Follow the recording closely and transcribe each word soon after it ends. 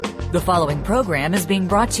The following program is being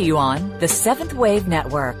brought to you on the Seventh Wave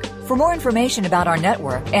Network. For more information about our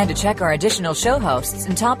network and to check our additional show hosts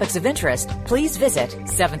and topics of interest, please visit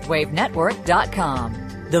seventhwavenetwork.com.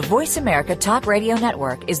 The Voice America Talk Radio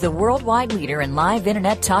Network is the worldwide leader in live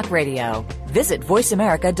Internet talk radio. Visit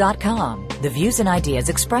voiceamerica.com. The views and ideas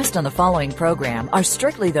expressed on the following program are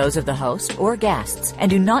strictly those of the host or guests and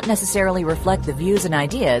do not necessarily reflect the views and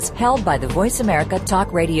ideas held by the Voice America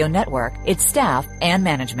Talk Radio Network, its staff, and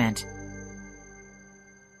management.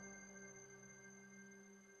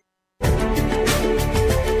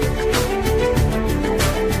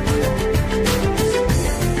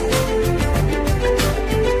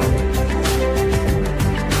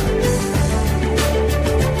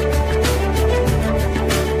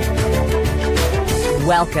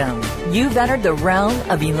 Welcome. You've entered the realm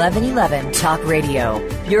of 1111 Talk Radio.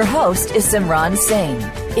 Your host is Simran Singh.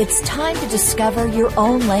 It's time to discover your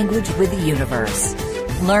own language with the universe.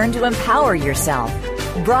 Learn to empower yourself,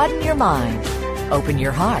 broaden your mind, open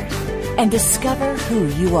your heart, and discover who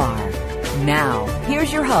you are. Now,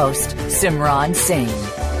 here's your host, Simran Singh.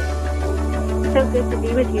 So good to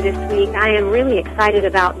be with you this week. I am really excited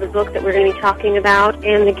about the book that we're going to be talking about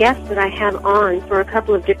and the guests that I have on for a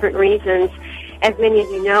couple of different reasons. As many of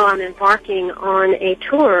you know, I'm embarking on a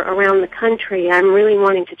tour around the country. I'm really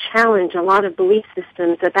wanting to challenge a lot of belief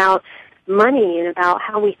systems about money and about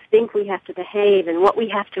how we think we have to behave and what we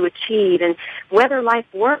have to achieve and whether life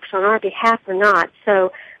works on our behalf or not.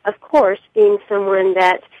 So, of course, being someone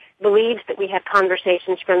that believes that we have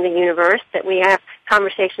conversations from the universe, that we have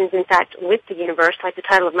conversations, in fact, with the universe, like the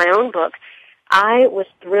title of my own book, I was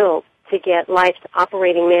thrilled to get Life's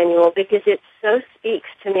Operating Manual because it so speaks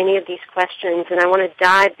to many of these questions, and I want to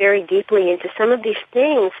dive very deeply into some of these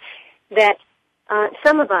things that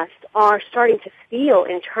some of us are starting to feel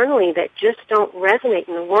internally that just don't resonate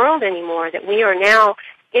in the world anymore, that we are now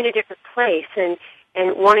in a different place and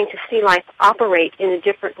wanting to see life operate in a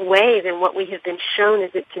different way than what we have been shown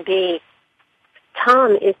as it to be.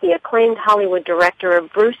 Tom is the acclaimed Hollywood director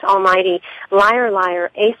of Bruce Almighty, Liar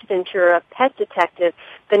Liar, Ace Ventura, Pet Detective,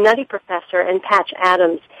 The Nutty Professor, and Patch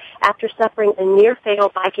Adams. After suffering a near-fatal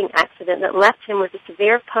biking accident that left him with a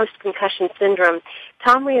severe post-concussion syndrome,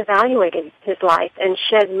 Tom reevaluated his life and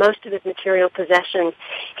shed most of his material possessions.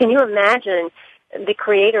 Can you imagine the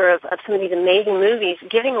creator of some of these amazing movies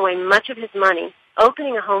giving away much of his money,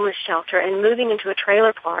 opening a homeless shelter, and moving into a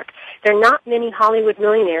trailer park? There are not many Hollywood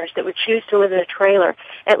millionaires that would choose to live in a trailer,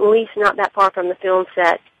 at least not that far from the film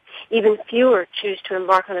set. Even fewer choose to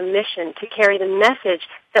embark on a mission to carry the message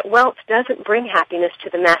that wealth doesn't bring happiness to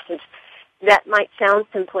the masses. That might sound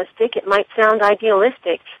simplistic. It might sound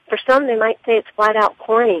idealistic. For some, they might say it's flat out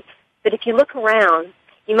corny. But if you look around,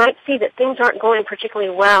 you might see that things aren't going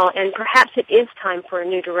particularly well, and perhaps it is time for a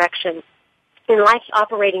new direction. In Life's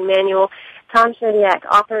Operating Manual, Tom Shadyac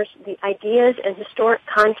offers the ideas and historic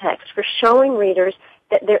context for showing readers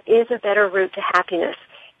that there is a better route to happiness.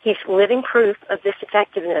 He's living proof of this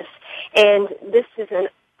effectiveness, and this is an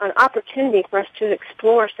opportunity for us to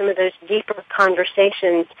explore some of those deeper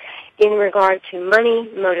conversations in regard to money,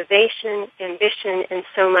 motivation, ambition, and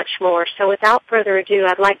so much more. So without further ado,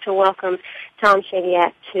 I'd like to welcome Tom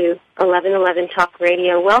Shadyac to 1111 Talk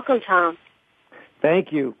Radio. Welcome, Tom.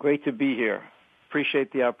 Thank you. Great to be here.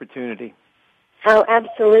 Appreciate the opportunity. Oh,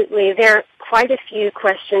 absolutely. There are quite a few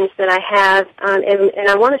questions that I have, and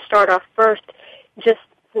I want to start off first, just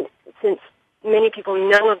since many people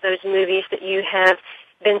know of those movies that you have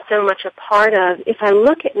been so much a part of. If I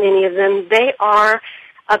look at many of them, they are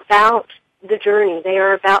about the journey. They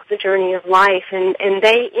are about the journey of life, and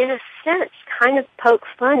they, in a sense, kind of poke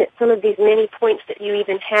fun at some of these many points that you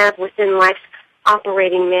even have within Life's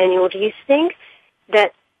Operating Manual. Do you think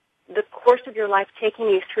that the course of your life taking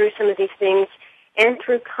you through some of these things and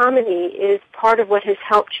through comedy is part of what has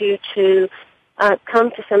helped you to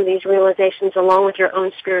come to some of these realizations along with your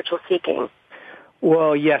own spiritual seeking?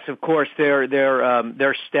 Well, yes, of course. There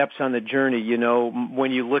are steps on the journey. You know,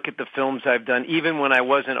 when you look at the films I've done, even when I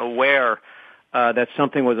wasn't aware that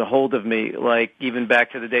something was a hold of me, like even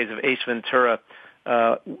back to the days of Ace Ventura,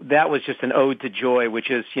 that was just an ode to joy, which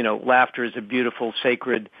is, you know, laughter is a beautiful,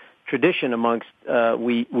 sacred tradition amongst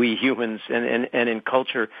we humans and in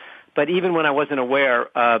culture. But even when I wasn't aware,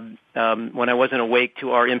 when I wasn't awake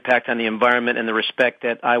to our impact on the environment and the respect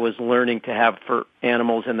that I was learning to have for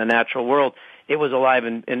animals in the natural world, it was alive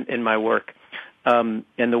in my work, and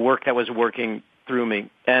the work that was working through me.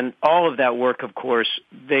 And all of that work, of course,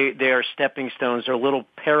 they are stepping stones, or little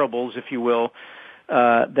parables, if you will,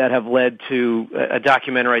 that have led to a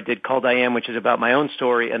documentary I did called I Am, which is about my own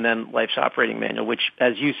story, and then Life's Operating Manual, which,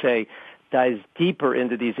 as you say, dives deeper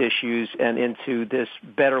into these issues and into this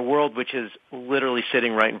better world, which is literally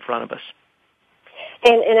sitting right in front of us.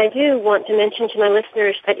 And I do want to mention to my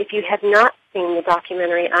listeners that if you have not seen the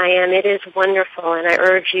documentary, it is wonderful, and I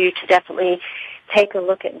urge you to definitely take a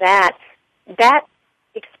look at that. That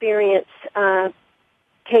experience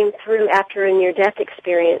came through after a near-death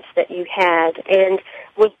experience that you had, and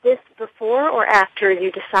was this before or after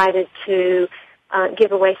you decided to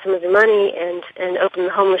give away some of the money and open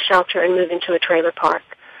the homeless shelter and move into a trailer park?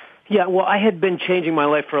 Yeah, well, I had been changing my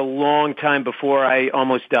life for a long time before I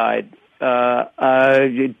almost died.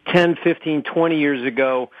 10, 15, 20 years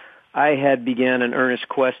ago, I had began an earnest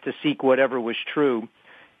quest to seek whatever was true.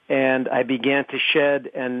 And I began to shed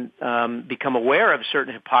and become aware of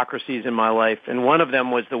certain hypocrisies in my life. And one of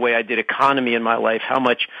them was the way I did economy in my life, how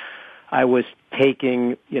much I was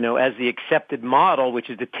taking, as the accepted model, which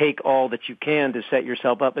is to take all that you can to set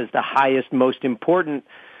yourself up as the highest, most important,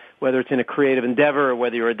 whether it's in a creative endeavor or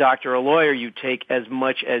whether you're a doctor or a lawyer, you take as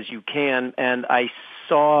much as you can. And I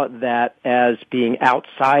saw that as being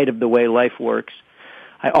outside of the way life works.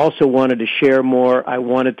 I also wanted to share more. I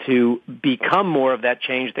wanted to become more of that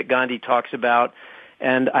change that Gandhi talks about.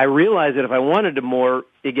 And I realized that if I wanted a more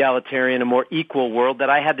egalitarian, a more equal world,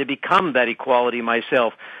 that I had to become that equality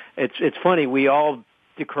myself. It's funny, we all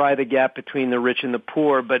decry the gap between the rich and the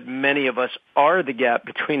poor, but many of us are the gap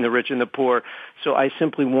between the rich and the poor. So I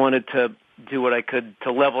simply wanted to do what I could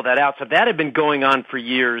to level that out. So that had been going on for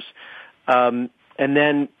years. And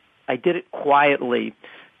then I did it quietly.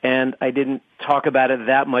 And I didn't talk about it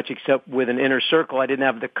that much except with an inner circle. I didn't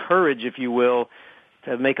have the courage, if you will,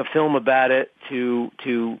 to make a film about it, to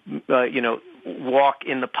walk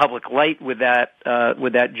in the public light with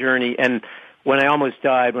that journey. And when I almost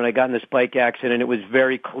died, when I got in this bike accident, it was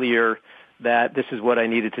very clear that this is what I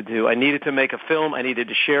needed to do. I needed to make a film. I needed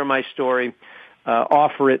to share my story,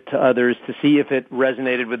 offer it to others to see if it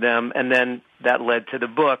resonated with them. And then that led to the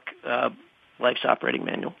book, Life's Operating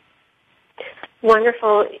Manual.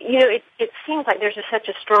 Wonderful. It seems like there's such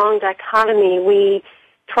a strong dichotomy. We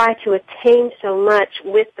try to attain so much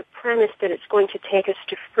with the premise that it's going to take us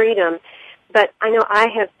to freedom. But I know I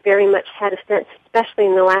have very much had a sense, especially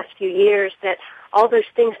in the last few years, that all those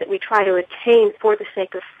things that we try to attain for the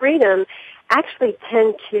sake of freedom actually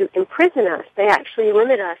tend to imprison us. They actually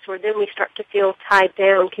limit us, or then we start to feel tied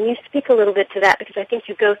down. Can you speak a little bit to that? Because I think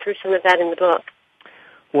you go through some of that in the book.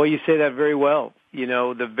 Well, you say that very well.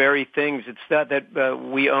 The very things, it's not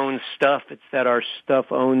that we own stuff, it's that our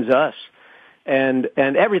stuff owns us. And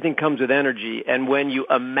everything comes with energy. And when you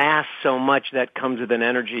amass so much, that comes with an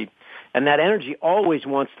energy. And that energy always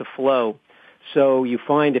wants to flow. So you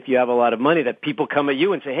find if you have a lot of money that people come at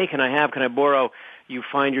you and say, hey, can I borrow? You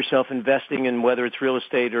find yourself investing in whether it's real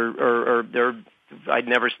estate or I'd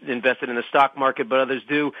never invested in the stock market, but others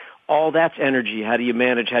do. All that's energy. How do you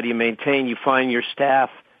manage? How do you maintain? You find your staff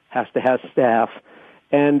has to have staff.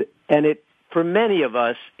 And it, for many of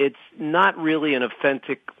us, it's not really an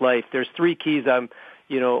authentic life. There's three keys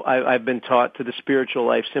I've been taught to the spiritual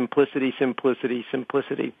life: simplicity, simplicity,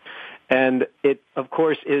 simplicity. And it, of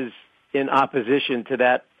course, is in opposition to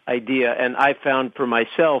that idea. And I found for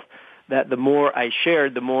myself that the more I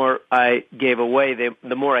shared, the more I gave away,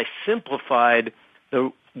 the more I simplified,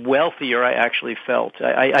 the wealthier I actually felt.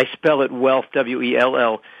 I spell it wealth,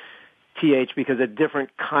 WELLTH, because a different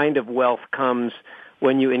kind of wealth comes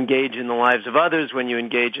when you engage in the lives of others, when you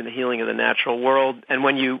engage in the healing of the natural world, and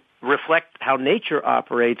when you reflect how nature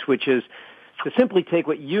operates, which is to simply take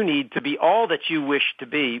what you need to be all that you wish to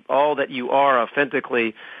be, all that you are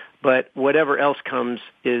authentically, but whatever else comes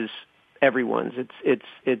is everyone's.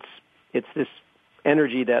 It's this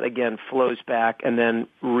energy that, again, flows back and then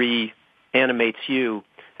reanimates you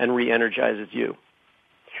and re-energizes you.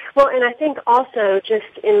 Well, and I think also just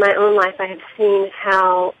in my own life I have seen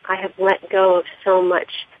how I have let go of so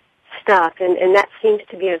much stuff, and that seems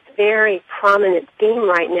to be a very prominent theme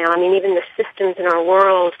right now. I mean, even the systems in our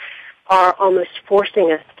world are almost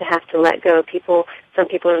forcing us to have to let go. Some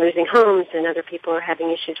people are losing homes, and other people are having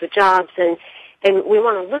issues with jobs, and we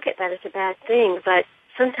want to look at that as a bad thing, but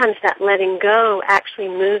sometimes that letting go actually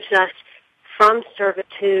moves us from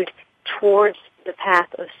servitude towards the path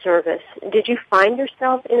of service. Did you find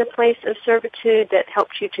yourself in a place of servitude that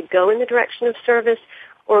helped you to go in the direction of service,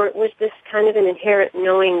 or was this kind of an inherent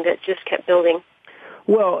knowing that just kept building?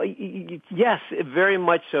 Well, yes, very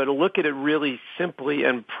much so. To look at it really simply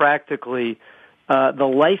and practically,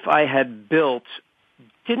 the life I had built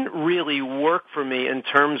didn't really work for me in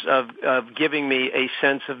terms of giving me a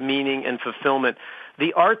sense of meaning and fulfillment.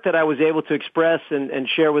 The art that I was able to express and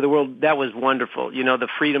share with the world, that was wonderful. The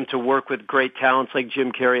freedom to work with great talents like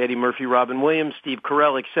Jim Carrey, Eddie Murphy, Robin Williams, Steve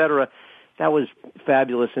Carell, etc. that was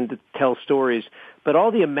fabulous, and to tell stories. But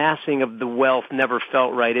all the amassing of the wealth never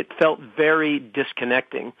felt right. It felt very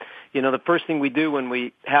disconnecting. You know, the first thing we do when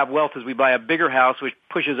we have wealth is we buy a bigger house, which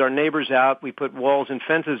pushes our neighbors out. We put walls and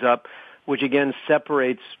fences up, which again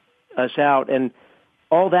separates us out. And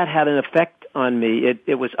all that had an effect on me.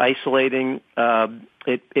 It was isolating.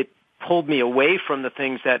 It pulled me away from the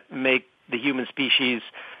things that make the human species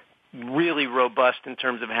really robust in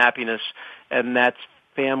terms of happiness, and that's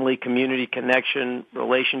family, community, connection,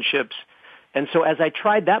 relationships. And so as I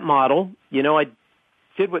tried that model, you know, I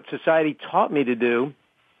did what society taught me to do.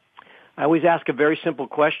 I always ask a very simple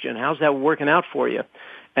question: how's that working out for you?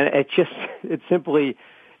 And it simply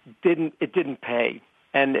didn't pay,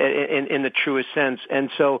 and in the truest sense. And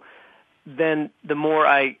so then the more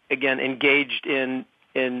I, again, engaged in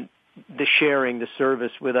the sharing, the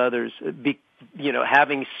service with others,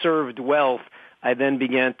 having served wealth, I then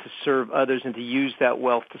began to serve others and to use that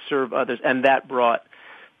wealth to serve others. And that brought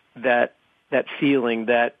that feeling,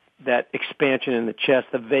 that expansion in the chest,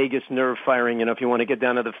 the vagus nerve firing, if you want to get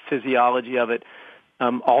down to the physiology of it,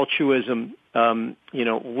 altruism,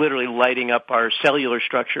 literally lighting up our cellular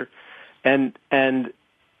structure. And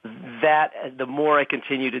that, the more I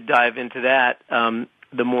continue to dive into that,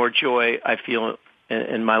 the more joy I feel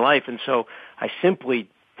in my life. And so I simply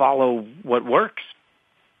follow what works.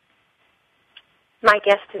 My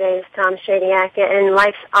guest today is Tom Shadyac, and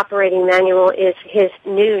Life's Operating Manual is his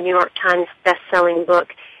new New York Times best-selling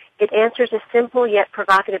book. It answers a simple yet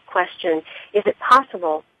provocative question: is it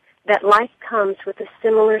possible that life comes with a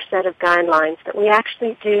similar set of guidelines, that we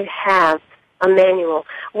actually do have a manual,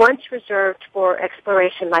 once reserved for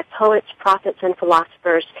exploration by poets, prophets, and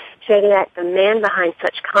philosophers? Shadyac, the man behind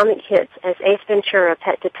such comic hits as Ace Ventura,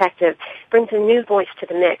 Pet Detective, brings a new voice to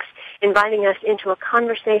the mix, inviting us into a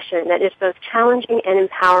conversation that is both challenging and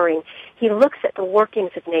empowering. He looks at the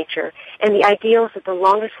workings of nature and the ideals of the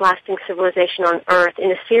longest-lasting civilization on Earth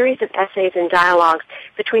in a series of essays and dialogues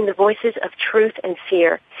between the voices of truth and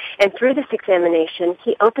fear. And through this examination,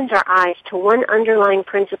 he opens our eyes to one underlying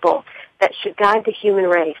principle that should guide the human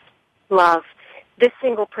race: love. This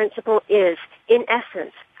single principle is, in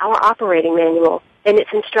essence, our operating manual, and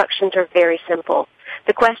its instructions are very simple.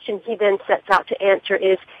 The question he then sets out to answer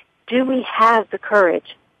is, do we have the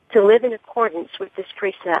courage to live in accordance with this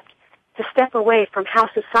precept, to step away from how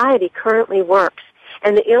society currently works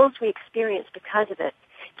and the ills we experience because of it?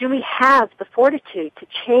 Do we have the fortitude to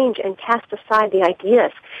change and cast aside the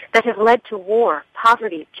ideas that have led to war,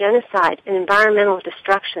 poverty, genocide, and environmental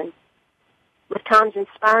destruction? With Tom's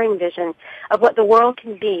inspiring vision of what the world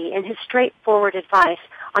can be and his straightforward advice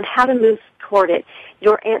on how to move toward it,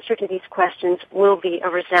 your answer to these questions will be a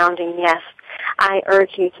resounding yes. I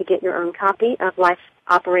urge you to get your own copy of Life's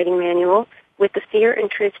Operating Manual. With the Fear and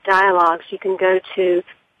Truth Dialogues, you can go to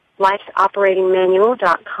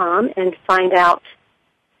lifesoperatingmanual.com and find out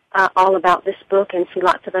all about this book and see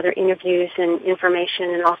lots of other interviews and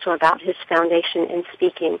information, and also about his foundation and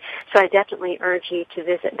speaking. So I definitely urge you to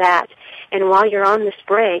visit that. And while you're on this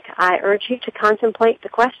break, I urge you to contemplate the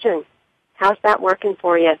question: how's that working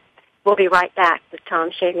for you? We'll be right back with Tom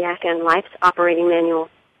Shadyac and Life's Operating Manual.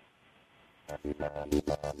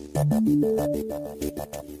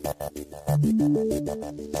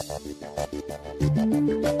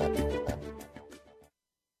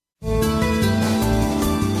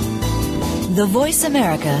 The Voice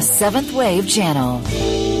America 7th Wave Channel.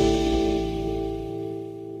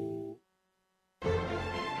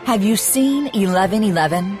 Have you seen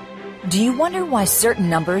 1111? Do you wonder why certain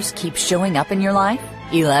numbers keep showing up in your life?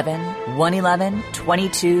 11, 111,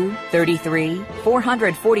 22, 33,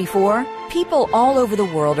 444. People all over the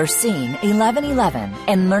world are seeing 1111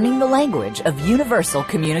 and learning the language of universal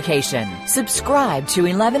communication. Subscribe to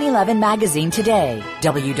 1111 Magazine today.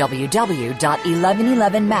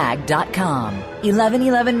 www.1111mag.com.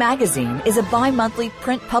 1111 Magazine is a bi-monthly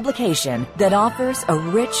print publication that offers a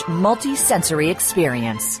rich, multi-sensory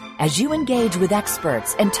experience. As you engage with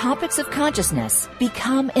experts and topics of consciousness,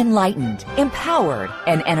 become enlightened, empowered,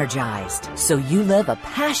 and energized, so you live a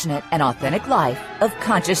passionate and authentic life of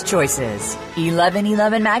conscious choices.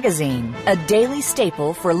 1111 Magazine, a daily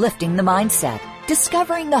staple for lifting the mindset,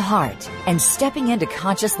 discovering the heart, and stepping into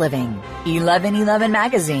conscious living. 1111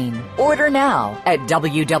 Magazine. Order now at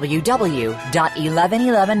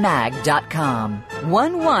www.1111mag.com.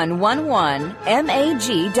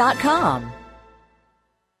 1111mag.com.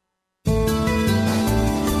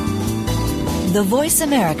 The Voice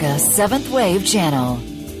America 7th Wave Channel.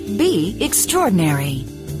 Be extraordinary.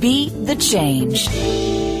 Be the change.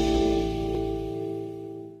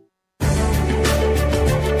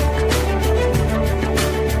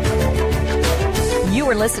 You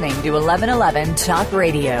are listening to 1111 Talk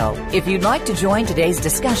Radio. If you'd like to join today's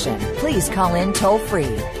discussion, please call in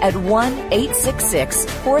toll-free at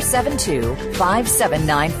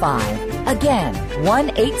 1-866-472-5795. Again,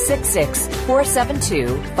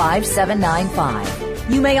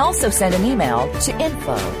 1-866-472-5795. You may also send an email to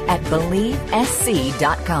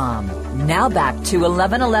info@believesc.com. Now back to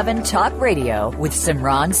 1111 Talk Radio with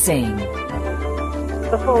Simran Singh.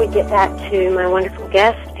 Before we get back to my wonderful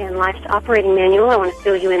guest and Life's Operating Manual, I want to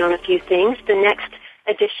fill you in on a few things. The next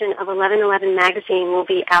edition of 1111 magazine will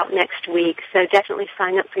be out next week, so definitely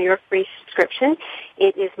sign up for your free subscription.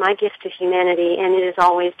 It is my gift to humanity, and it is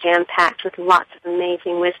always jam-packed with lots of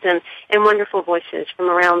amazing wisdom and wonderful voices from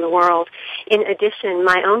around the world. In addition,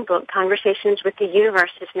 my own book, Conversations with the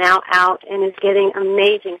Universe, is now out and is getting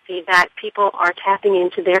amazing feedback. People are tapping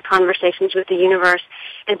into their conversations with the universe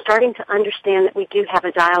and starting to understand that we do have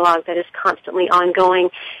a dialogue that is constantly ongoing.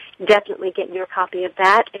 Definitely get your copy of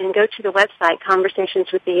that and go to the website,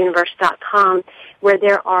 conversationswiththeuniverse.com, where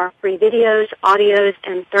there are free videos, audios,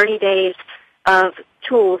 and 30 days of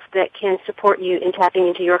tools that can support you in tapping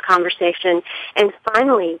into your conversation. And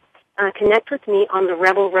finally, connect with me on the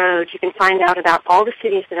Rebel Road. You can find out about all the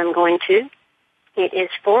cities that I'm going to. It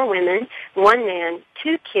is 4 women, 1 man,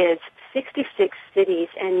 2 kids, 66 cities,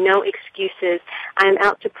 and no excuses. I am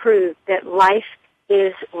out to prove that life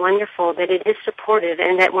is wonderful, that it is supportive,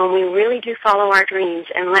 and that when we really do follow our dreams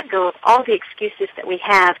and let go of all the excuses that we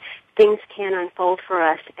have, things can unfold for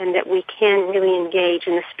us, and that we can really engage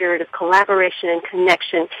in the spirit of collaboration and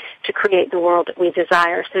connection to create the world that we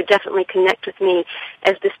desire. So definitely connect with me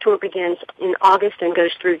as this tour begins in August and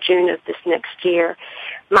goes through June of this next year.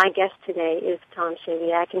 My guest today is Tom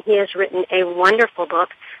Shadyac, and he has written a wonderful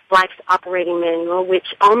book, Life's Operating Manual,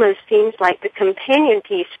 which almost seems like the companion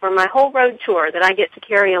piece for my whole road tour that I get to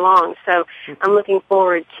carry along. So I'm looking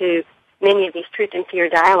forward to many of these truth and fear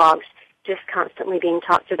dialogues just constantly being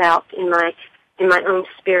talked about in my own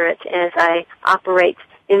spirit as I operate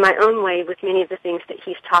in my own way with many of the things that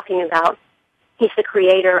he's talking about. He's the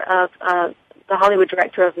creator of the Hollywood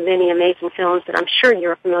director of many amazing films that I'm sure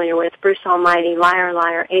you're familiar with, Bruce Almighty, Liar,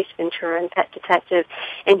 Liar, Ace Ventura, and Pet Detective.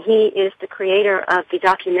 And he is the creator of the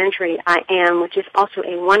documentary I Am, which is also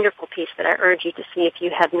a wonderful piece that I urge you to see if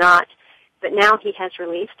you have not. But now he has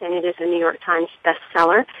released, and it is a New York Times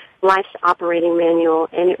bestseller, Life's Operating Manual,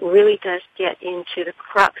 and it really does get into the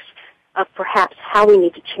crux of perhaps how we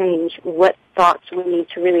need to change, what thoughts we need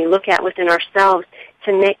to really look at within ourselves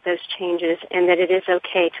to make those changes, and that it is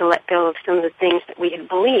okay to let go of some of the things that we have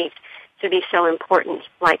believed to be so important,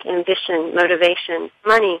 like ambition, motivation,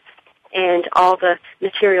 money, and all the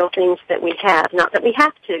material things that we have. Not that we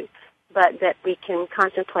have to, but that we can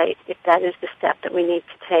contemplate if that is the step that we need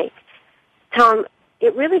to take. Tom,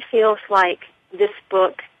 it really feels like this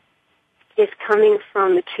book is coming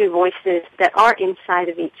from the 2 voices that are inside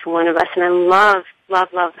of each one of us, and I love,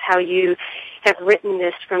 love, love how you have written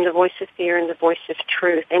this from the voice of fear and the voice of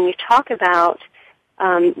truth. And you talk about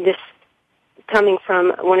this coming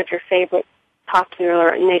from one of your favorite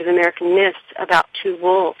popular Native American myths about 2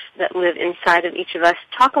 wolves that live inside of each of us.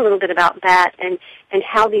 Talk a little bit about that and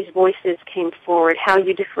how these voices came forward, how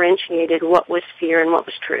you differentiated what was fear and what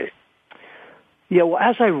was truth. Yeah, well,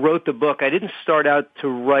 as I wrote the book, I didn't start out to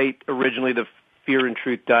write originally the fear and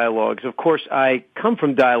truth dialogues. Of course, I come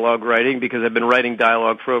from dialogue writing because I've been writing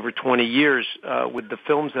dialogue for over 20 years with the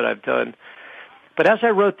films that I've done. But as I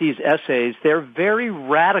wrote these essays, they're very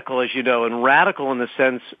radical, as you know, and radical in the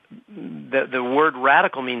sense that the word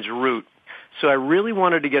radical means root. So I really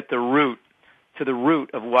wanted to get to the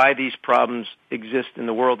root of why these problems exist in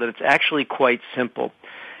the world, that it's actually quite simple.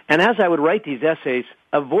 And as I would write these essays,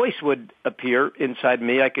 a voice would appear inside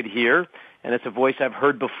me I could hear, and it's a voice I've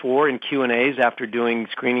heard before in Q&As after doing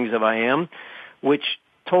screenings of I Am, which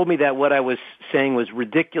told me that what I was saying was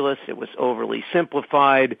ridiculous, it was overly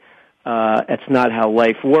simplified, it's not how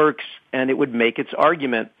life works, and it would make its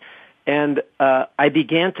argument. And I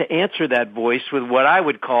began to answer that voice with what I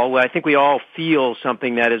would call, well, I think we all feel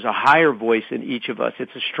something that is a higher voice in each of us.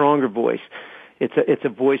 It's a stronger voice. It's a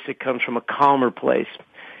voice that comes from a calmer place.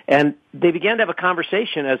 And they began to have a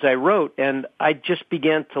conversation as I wrote, and I just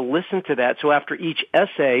began to listen to that. So after each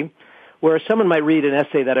essay, where someone might read an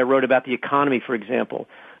essay that I wrote about the economy, for example,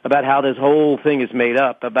 about how this whole thing is made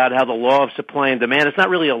up, about how the law of supply and demand, it's not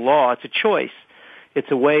really a law, it's a choice. It's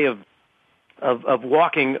a way of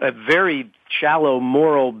walking a very shallow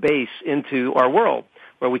moral base into our world,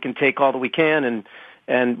 where we can take all that we can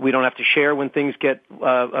and we don't have to share when things get,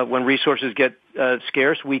 when resources get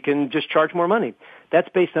scarce, we can just charge more money. That's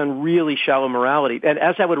based on really shallow morality. And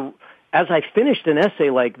as I finished an essay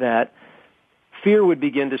like that, fear would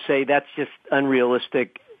begin to say, that's just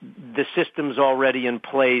unrealistic. The system's already in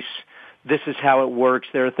place. This is how it works.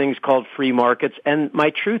 There are things called free markets. And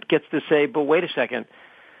my truth gets to say, but wait a second.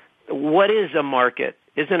 What is a market?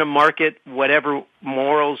 Isn't a market whatever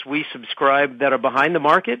morals we subscribe that are behind the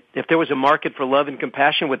market? If there was a market for love and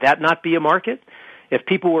compassion, would that not be a market? If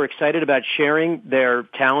people were excited about sharing their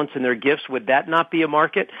talents and their gifts, would that not be a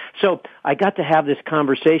market? So I got to have this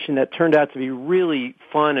conversation that turned out to be really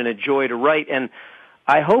fun and a joy to write. And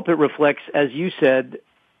I hope it reflects, as you said,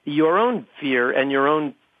 your own fear and your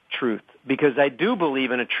own truth. Because I do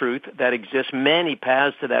believe in a truth that exists, many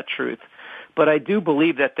paths to that truth. But I do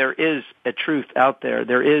believe that there is a truth out there.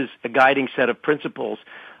 There is a guiding set of principles.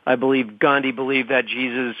 I believe Gandhi believed that,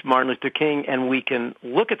 Jesus, Martin Luther King, and we can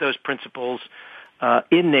look at those principles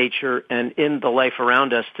in nature and in the life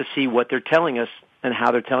around us to see what they're telling us and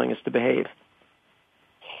how they're telling us to behave.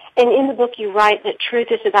 And in the book you write that truth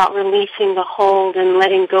is about releasing the hold and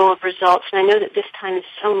letting go of results. And I know that this time is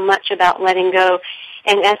so much about letting go.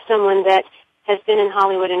 And as someone that has been in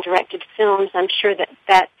Hollywood and directed films, I'm sure that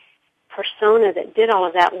that persona that did all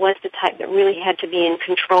of that was the type that really had to be in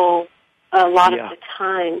control a lot of the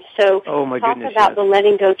time. So talk about the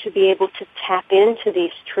letting go to be able to tap into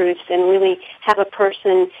these truths and really have a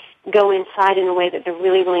person go inside in a way that they're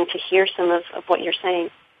really willing to hear some of what you're saying.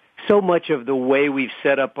 So much of the way we've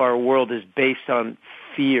set up our world is based on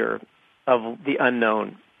fear of the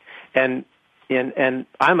unknown. And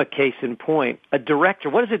I'm a case in point. A director,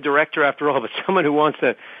 what is a director after all but someone who wants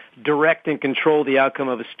to direct and control the outcome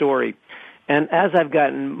of a story? And as I've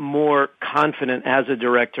gotten more confident as a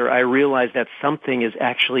director, I realize that something is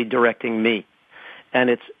actually directing me. And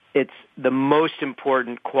it's the most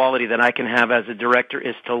important quality that I can have as a director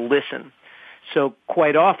is to listen. So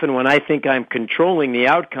quite often when I think I'm controlling the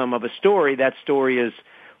outcome of a story, that story is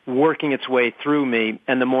working its way through me.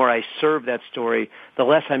 And the more I serve that story, the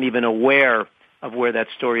less I'm even aware of where that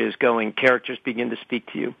story is going. Characters begin to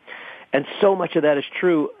speak to you. And so much of that is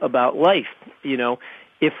true about life. You know,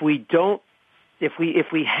 if we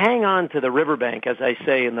hang on to the riverbank, as I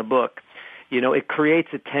say in the book, you know, it creates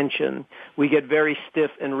a tension. We get very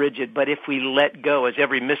stiff and rigid. But if we let go, as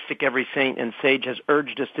every mystic, every saint and sage has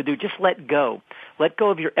urged us to do, just let go. Let go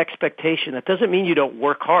of your expectation. That doesn't mean you don't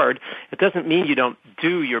work hard. It doesn't mean you don't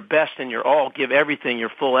do your best and your all, give everything,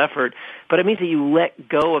 your full effort. But it means that you let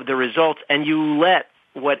go of the results and you let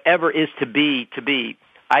whatever is to be, to be.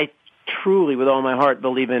 I truly, with all my heart,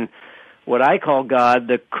 believe in what I call God,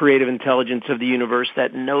 the creative intelligence of the universe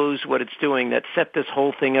that knows what it's doing, that set this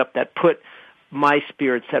whole thing up, that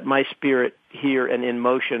set my spirit here and in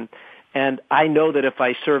motion. And I know that if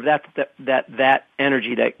I serve that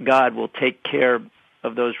energy, that God will take care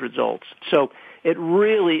of those results. So it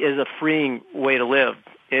really is a freeing way to live.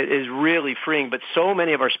 It is really freeing. But so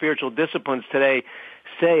many of our spiritual disciplines today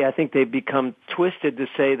I think they've become twisted to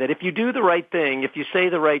say that if you do the right thing, if you say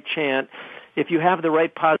the right chant, if you have the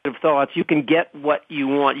right positive thoughts, you can get what you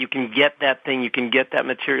want. You can get that thing. You can get that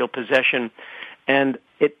material possession. And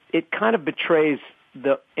it kind of betrays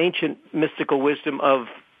the ancient mystical wisdom of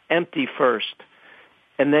empty first,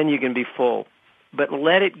 and then you can be full. But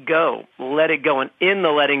let it go. Let it go. And in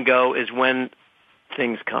the letting go is when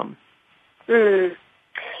things come.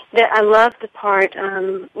 I love the part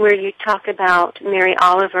where you talk about Mary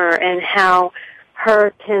Oliver and how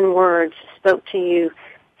her 10 words spoke to you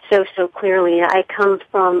so clearly. I come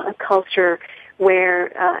from a culture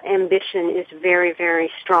where ambition is very,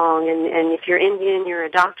 very strong, and if you're Indian, you're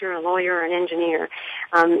a doctor, a lawyer, or an engineer,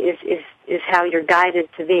 is how you're guided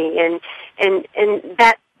to be, and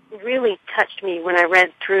that really touched me when I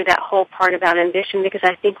read through that whole part about ambition, because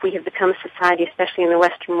I think we have become a society, especially in the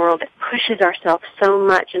Western world, that pushes ourselves so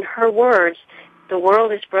much. In her words, the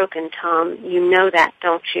world is broken, Tom. You know that,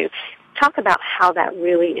 don't you? Talk about how that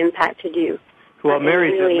really impacted you. Well,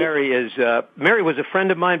 Mary was a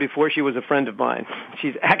friend of mine before she was a friend of mine.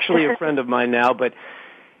 She's actually a friend of mine now, but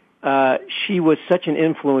she was such an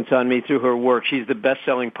influence on me through her work. She's the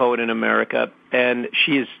best-selling poet in America, and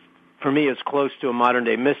she is, for me, as close to a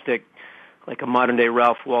modern-day mystic, like a modern-day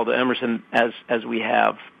Ralph Waldo Emerson, as we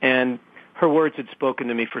have. And her words had spoken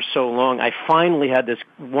to me for so long. I finally had this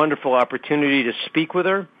wonderful opportunity to speak with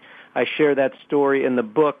her. I share that story in the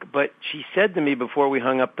book, but she said to me before we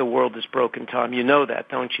hung up, the world is broken, Tom. You know that,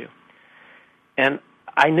 don't you? And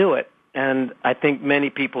I knew it, and I think many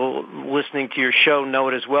people listening to your show know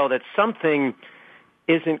it as well, that something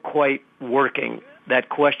isn't quite working. That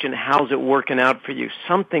question, how's it working out for you?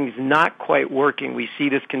 Something's not quite working. We see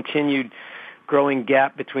this continued growing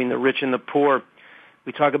gap between the rich and the poor.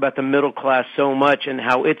 We talk about the middle class so much and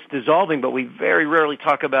how it's dissolving, but we very rarely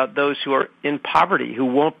talk about those who are in poverty, who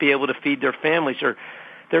won't be able to feed their families. Or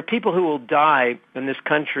there are people who will die in this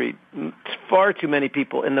country, far too many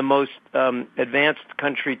people in the most advanced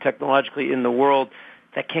country technologically in the world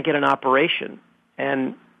that can't get an operation,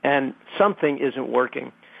 and something isn't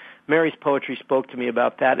working. Mary's poetry spoke to me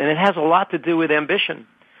about that, and it has a lot to do with ambition,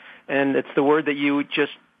 and it's the word that you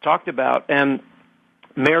just talked about. And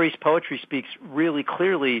Mary's poetry speaks really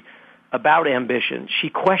clearly about ambition. She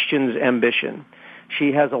questions ambition.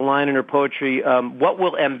 She has a line in her poetry, what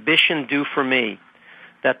will ambition do for me?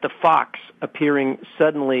 That the fox appearing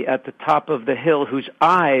suddenly at the top of the hill, whose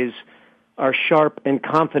eyes are sharp and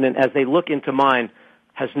confident as they look into mine,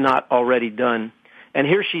 has not already done. And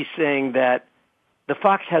here she's saying that the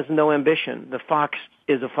fox has no ambition. The fox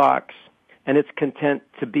is a fox, and it's content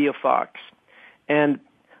to be a fox. And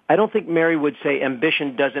I don't think Mary would say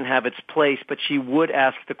ambition doesn't have its place, but she would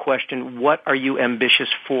ask the question, what are you ambitious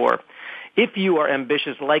for? If you are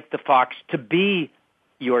ambitious like the fox to be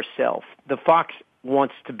yourself, the fox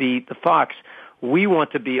wants to be the fox. We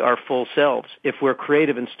want to be our full selves. If we're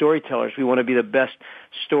creative and storytellers, we want to be the best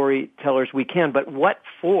storytellers we can. But what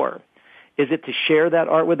for? Is it to share that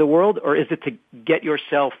art with the world, or is it to get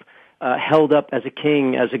yourself held up as a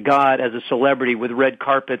king, as a god, as a celebrity with red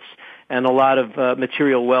carpets and a lot of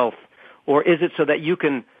material wealth? Or is it so that you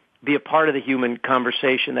can be a part of the human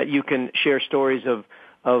conversation, that you can share stories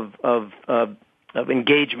of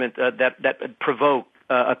engagement that provoke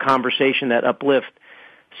a conversation, that uplift?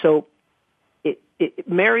 So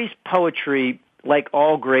Mary's poetry, like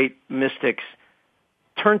all great mystics,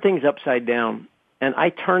 turned things upside down. And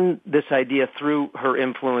I turned this idea through her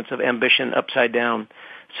influence of ambition upside down.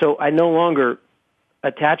 So I no longer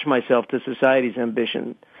attach myself to society's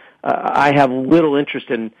ambition. I have little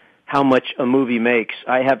interest in how much a movie makes.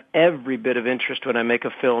 I have every bit of interest when I make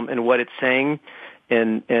a film in what it's saying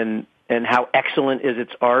and how excellent is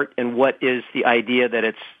its art and what is the idea that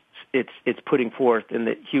it's putting forth in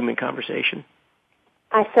the human conversation.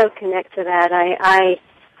 I so connect to that. I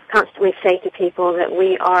constantly say to people that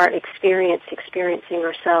we are experiencing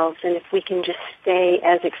ourselves, and if we can just stay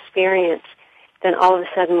as experienced, then all of a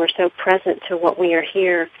sudden we're so present to what we are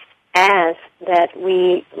here as that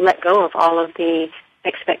we let go of all of the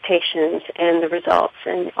expectations and the results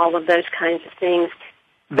and all of those kinds of things.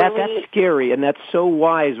 That's scary, and that's so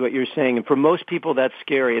wise what you're saying. And for most people, that's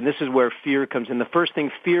scary, and this is where fear comes in. The first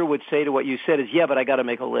thing fear would say to what you said is, yeah, but I got to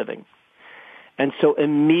make a living. And so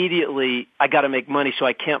immediately, I got to make money so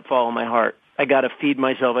I can't follow my heart. I got to feed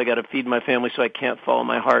myself. I got to feed my family so I can't follow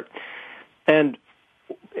my heart. And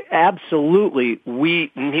absolutely, we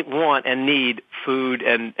want and need food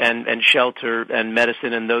and shelter and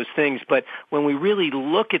medicine and those things. But when we really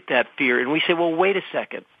look at that fear and we say, well, wait a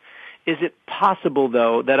second. Is it possible,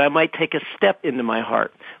 though, that I might take a step into my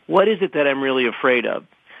heart? What is it that I'm really afraid of?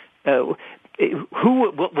 Will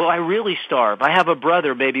I really starve? I have a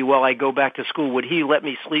brother, maybe while I go back to school. Would he let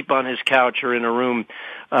me sleep on his couch or in a room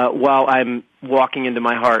while I'm walking into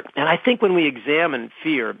my heart? And I think when we examine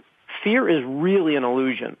fear is really an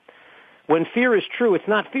illusion. When fear is true, it's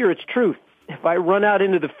not fear, it's truth. If I run out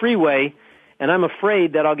into the freeway and I'm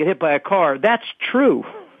afraid that I'll get hit by a car, that's true.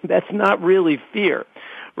 That's not really fear,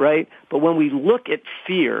 right? But when we look at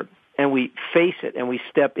fear and we face it and we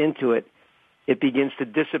step into it, it begins to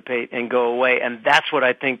dissipate and go away. And that's what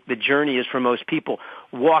I think the journey is for most people.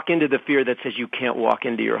 Walk into the fear that says you can't walk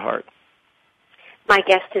into your heart. My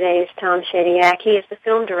guest today is Tom Shadyac. He is the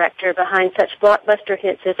film director behind such blockbuster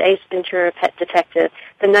hits as Ace Ventura, Pet Detective,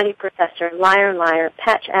 The Nutty Professor, Liar, Liar,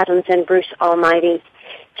 Patch Adams, and Bruce Almighty.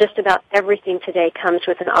 Just about everything today comes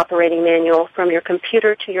with an operating manual, from your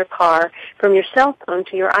computer to your car, from your cell phone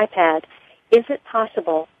to your iPad. Is it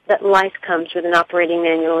possible that life comes with an operating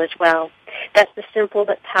manual as well? That's the simple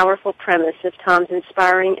but powerful premise of Tom's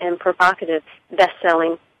inspiring and provocative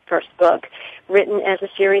best-selling first book. Written as a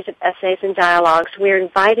series of essays and dialogues, we're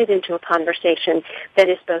invited into a conversation that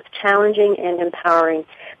is both challenging and empowering.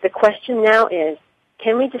 The question now is,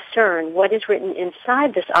 can we discern what is written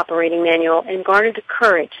inside this operating manual and garner the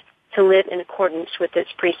courage to live in accordance with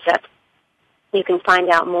its precepts? You can find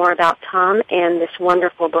out more about Tom and this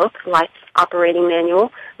wonderful book, Life's Operating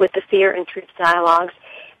Manual, with the Fear and Truth Dialogues,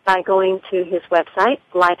 by going to his website,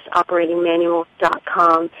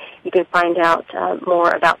 lifesoperatingmanual.com. You can find out more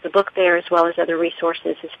about the book there, as well as other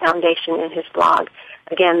resources, his foundation, and his blog.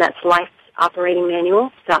 Again, that's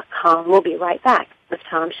lifesoperatingmanual.com. We'll be right back with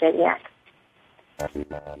Tom Shadyac.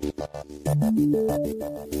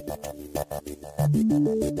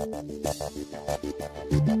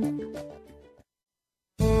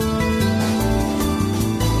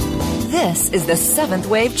 This is the Seventh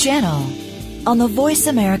Wave Channel on the Voice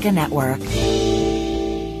America Network.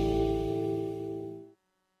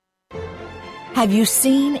 Have you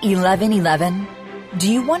seen 1111?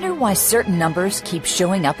 Do you wonder why certain numbers keep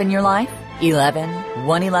showing up in your life? 11,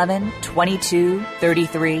 111, 22,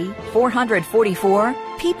 33, 444.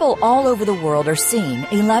 People all over the world are seeing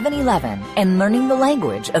 1111 and learning the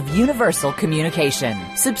language of universal communication.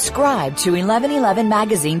 Subscribe to 1111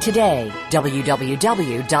 Magazine today.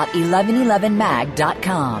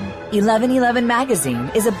 www.1111mag.com. 1111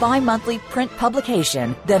 Magazine is a bi-monthly print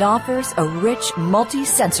publication that offers a rich,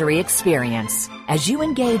 multi-sensory experience. As you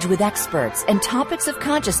engage with experts and topics of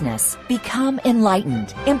consciousness, become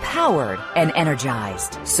enlightened, empowered, and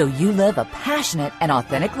energized, so you live a passionate and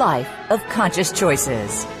authentic life of conscious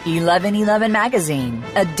choices. 1111 Magazine,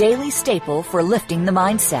 a daily staple for lifting the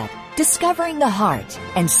mindset, discovering the heart,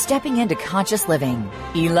 and stepping into conscious living.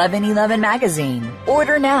 1111 Magazine.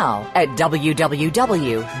 Order now at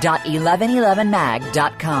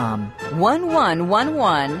www.1111mag.com.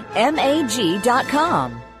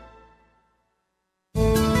 1111mag.com.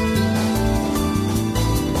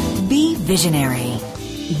 Be visionary.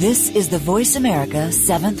 This is the Voice America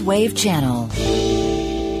 7th Wave Channel.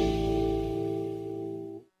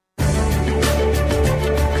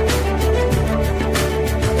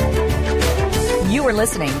 You are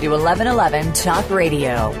listening to 1111 Talk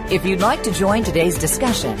Radio. If you'd like to join today's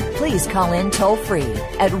discussion, please call in toll-free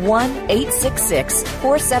at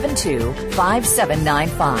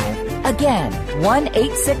 1-866-472-5795. Again,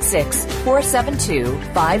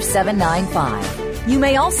 1-866-472-5795. You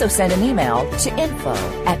may also send an email to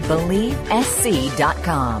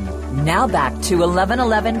info@believesc.com. Now back to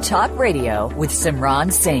 1111 Talk Radio with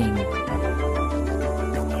Simran Singh.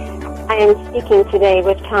 I am speaking today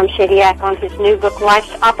with Tom Shadyac on his new book,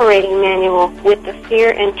 Life's Operating Manual, with the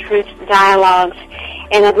Fear and Truth Dialogues.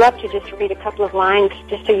 And I'd love to just read a couple of lines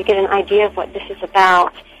just so you get an idea of what this is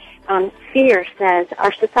about. Fear says,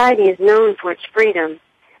 our society is known for its freedom.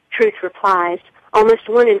 Truth replies, almost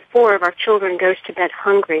 1 in 4 of our children goes to bed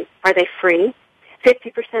hungry. Are they free?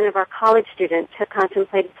 50% of our college students have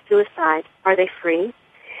contemplated suicide. Are they free?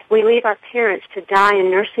 We leave our parents to die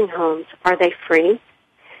in nursing homes. Are they free?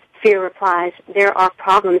 Fear replies, there are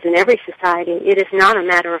problems in every society. It is not a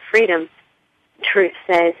matter of freedom. Truth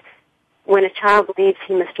says, when a child believes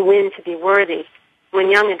he must win to be worthy,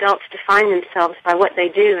 when young adults define themselves by what they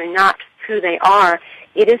do and not who they are,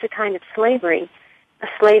 it is a kind of slavery. A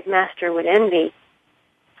slave master would envy.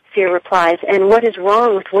 Fear replies, and what is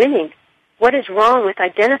wrong with winning? What is wrong with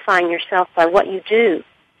identifying yourself by what you do?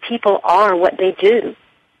 People are what they do.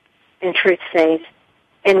 And Truth says,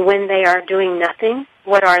 and when they are doing nothing,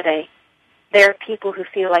 what are they? They are people who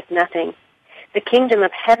feel like nothing. The kingdom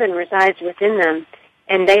of heaven resides within them,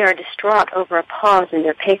 and they are distraught over a pause in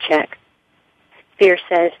their paycheck. Fear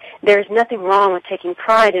says, there is nothing wrong with taking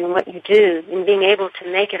pride in what you do, in being able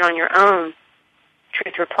to make it on your own.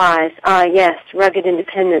 Truth replies, yes, rugged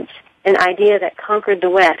independence, an idea that conquered the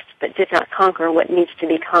West but did not conquer what needs to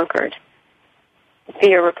be conquered.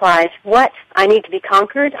 Fear replies, what? I need to be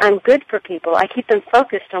conquered? I'm good for people. I keep them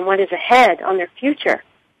focused on what is ahead, on their future.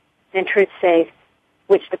 And Truth says,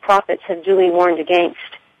 which the prophets have duly warned against.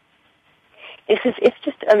 It's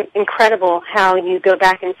just incredible how you go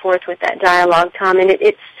back and forth with that dialogue, Tom, and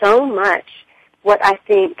it's so much what I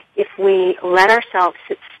think if we let ourselves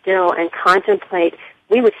sit still and contemplate,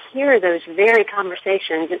 we would hear those very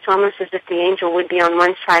conversations. It's almost as if the angel would be on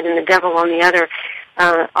one side and the devil on the other,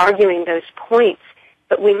 arguing those points.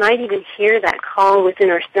 But we might even hear that call within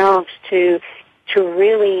ourselves to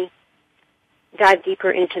really dive deeper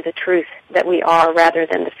into the truth that we are rather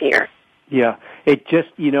than the fear. Yeah, it just,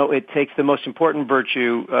 it takes the most important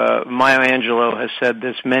virtue. Maya Angelou has said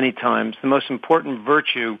this many times. The most important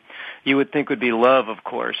virtue you would think would be love, of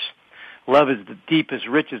course. Love is the deepest,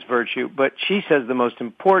 richest virtue. But she says the most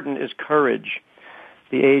important is courage.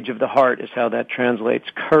 The age of the heart is how that translates,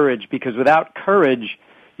 courage, because without courage,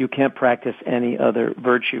 you can't practice any other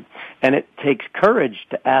virtue. And it takes courage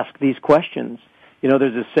to ask these questions.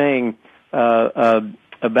 There's a saying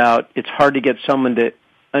about it's hard to get someone to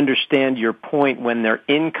understand your point when their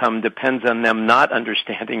income depends on them not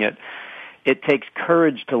understanding it. It takes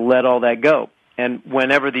courage to let all that go. And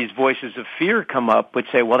whenever these voices of fear come up, which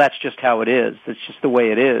say, well, that's just how it is, that's just the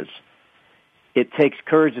way it is, it takes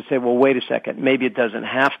courage to say, well, wait a second, maybe it doesn't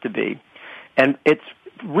have to be. And it's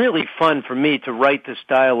really fun for me to write this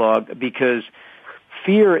dialogue because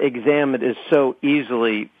fear examined is so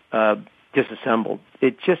easily disassembled.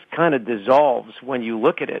 It just kind of dissolves when you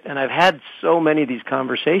look at it. And I've had so many of these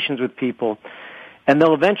conversations with people, and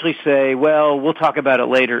they'll eventually say, well, we'll talk about it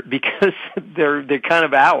later, because they're kind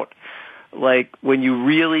of out. Like when you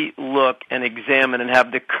really look and examine and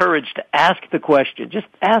have the courage to ask the question, just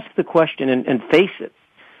ask the question and face it,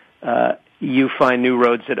 you find new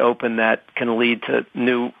roads that open that can lead to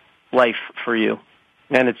new life for you.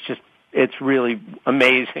 And it's really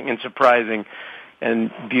amazing and surprising and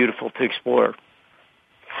beautiful to explore.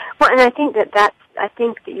 Well, and I think that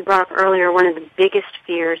you brought up earlier one of the biggest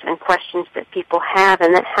fears and questions that people have,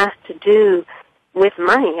 and that has to do with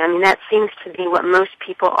money. I mean, that seems to be what most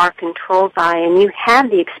people are controlled by, and you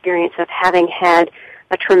have the experience of having had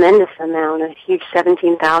a tremendous amount, a huge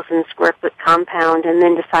 17,000 square foot compound, and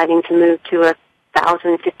then deciding to move to a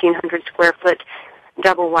 1,500 square foot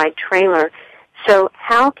double wide trailer. So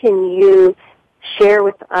how can you share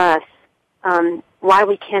with us why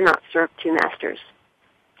we cannot serve two masters?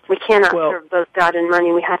 We cannot serve both God and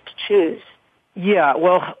money. We have to choose. Yeah.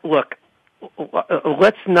 Well, look.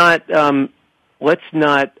 Let's not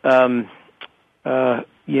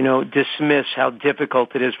dismiss how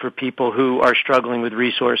difficult it is for people who are struggling with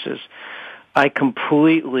resources. I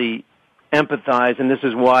completely empathize, and this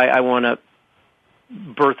is why I want to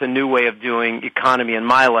birth a new way of doing economy in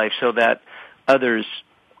my life, so that others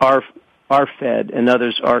are fed and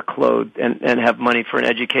others are clothed and have money for an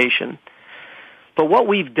education. But what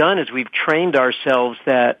we've done is we've trained ourselves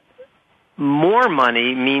that more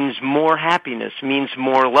money means more happiness, means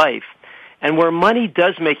more life. And where money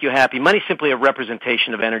does make you happy, money is simply a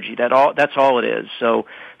representation of energy. That's all it is. So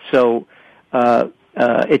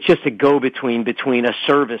it's just a go-between between a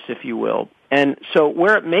service, if you will. And so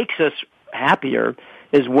where it makes us happier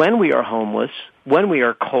is when we are homeless, when we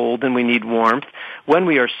are cold and we need warmth, when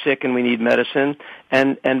we are sick and we need medicine,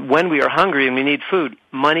 and when we are hungry and we need food.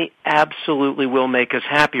 Money absolutely will make us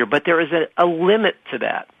happier, but there is a limit to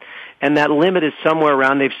that. And that limit is somewhere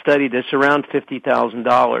around, they've studied this, around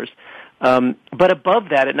 $50,000. But above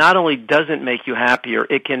that, it not only doesn't make you happier,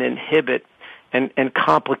 it can inhibit and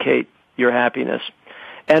complicate your happiness.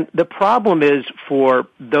 And the problem is for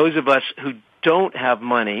those of us who don't have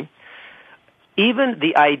money, even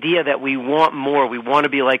the idea that we want more, we want to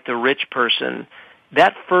be like the rich person,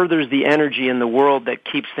 that furthers the energy in the world that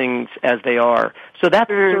keeps things as they are. So that's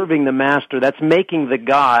serving the master. That's making the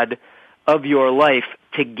God of your life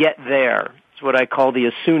to get there. It's what I call the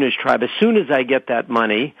as soon as tribe. As soon as I get that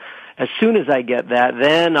money, as soon as I get that,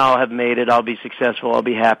 then I'll have made it, I'll be successful, I'll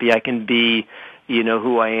be happy, I can be,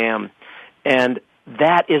 who I am. And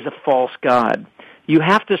that is a false God. You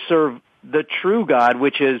have to serve the true God,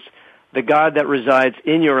 which is the God that resides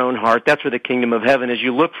in your own heart. That's where the kingdom of heaven is.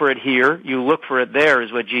 You look for it here, you look for it there,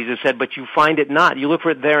 is what Jesus said, but you find it not. You look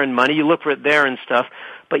for it there in money, you look for it there in stuff,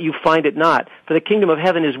 but you find it not. For the kingdom of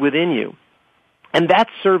heaven is within you. And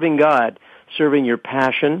that's serving God, serving your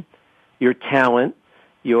passion, your talent,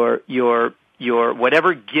 your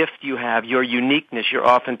whatever gift you have, your uniqueness, your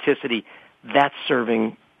authenticity. That's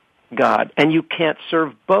serving God. And you can't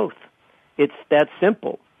serve both. It's that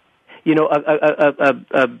simple.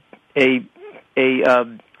 A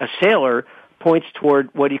sailor points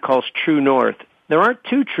toward what he calls true north. There aren't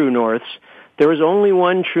two true norths. There is only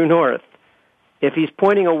one true north. If he's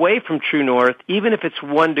pointing away from true north, even if it's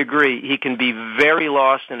 1 degree, he can be very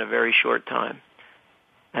lost in a very short time.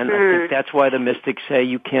 And I think that's why the mystics say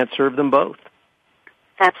you can't serve them both.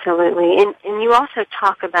 Absolutely. And you also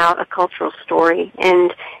talk about a cultural story.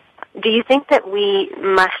 And do you think that we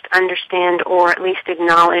must understand or at least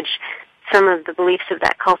acknowledge some of the beliefs of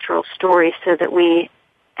that cultural story so that we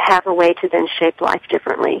have a way to then shape life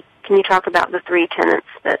differently? Can you talk about the 3 tenets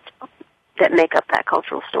that make up that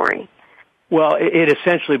cultural story? Well, it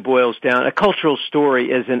essentially boils down. A cultural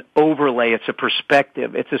story is an overlay. It's a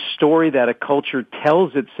perspective. It's a story that a culture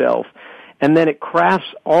tells itself, and then it crafts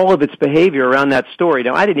all of its behavior around that story.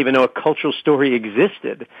 Now, I didn't even know a cultural story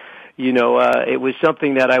existed. It was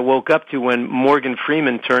something that I woke up to when Morgan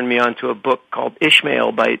Freeman turned me on to a book called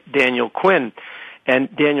Ishmael by Daniel Quinn.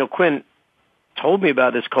 And Daniel Quinn told me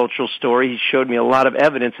about this cultural story. He showed me a lot of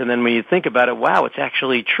evidence, and then when you think about it, wow, it's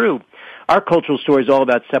actually true. Our cultural story is all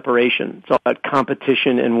about separation. It's all about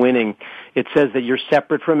competition and winning. It says that you're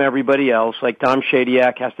separate from everybody else, like Tom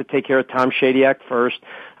Shadyac has to take care of Tom Shadyac first.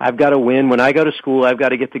 I've got to win. When I go to school, I've got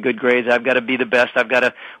to get the good grades. I've got to be the best. I've got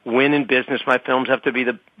to win in business. My films have to be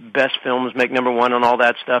the best films, make number 1 on all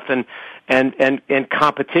that stuff. And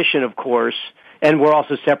competition, of course. And we're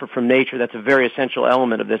also separate from nature. That's a very essential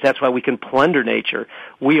element of this. That's why we can plunder nature.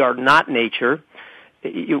 We are not nature.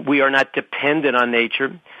 We are not dependent on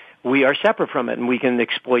nature. We are separate from it, and we can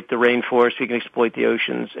exploit the rainforest, we can exploit the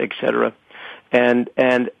oceans, etc. And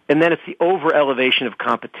then it's the over-elevation of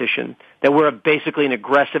competition, that we're basically an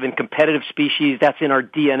aggressive and competitive species. That's in our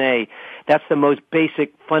DNA. That's the most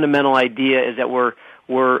basic, fundamental idea, is that we're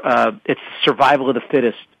it's survival of the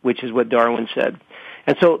fittest, which is what Darwin said.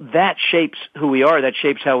 And so that shapes who we are. That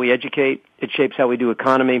shapes how we educate. It shapes how we do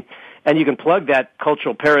economy. And you can plug that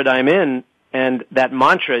cultural paradigm in, and that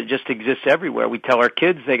mantra just exists everywhere. We tell our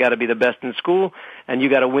kids they got to be the best in school, and you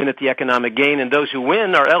got to win at the economic gain, and those who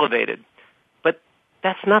win are elevated. But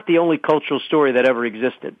that's not the only cultural story that ever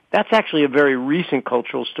existed. That's actually a very recent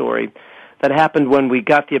cultural story that happened when we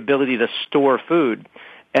got the ability to store food.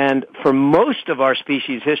 And for most of our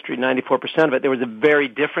species history, 94% of it, there was a very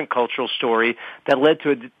different cultural story that led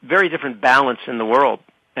to a very different balance in the world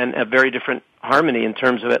and a very different harmony in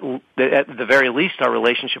terms of, at the very least, our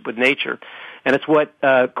relationship with nature. And it's what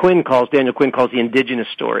Daniel Quinn calls the indigenous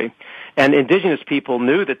story. And indigenous people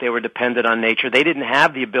knew that they were dependent on nature. They didn't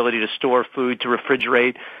have the ability to store food, to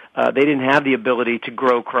refrigerate. They didn't have the ability to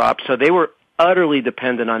grow crops. So they were utterly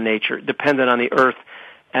dependent on nature, dependent on the earth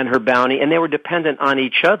and her bounty, and they were dependent on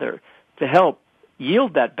each other to help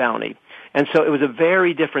yield that bounty. And so it was a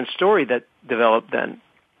very different story that developed then.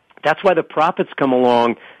 That's why the prophets come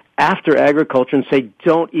along after agriculture and say,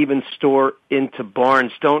 don't even store into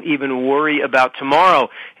barns. Don't even worry about tomorrow.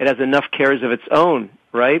 It has enough cares of its own,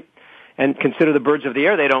 right? And consider the birds of the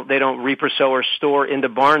air. They don't reap or sow or store into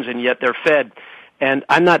barns, and yet they're fed. And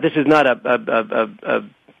this is not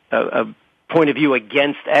a point of view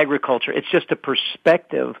against agriculture. It's just a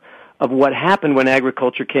perspective of what happened when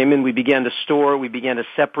agriculture came in. We began to store, we began to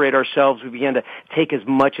separate ourselves, we began to take as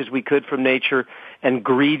much as we could from nature, and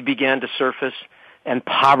greed began to surface, and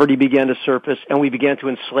poverty began to surface, and we began to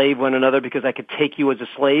enslave one another because I could take you as a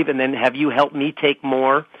slave and then have you help me take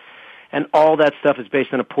more. And all that stuff is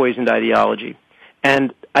based on a poisoned ideology.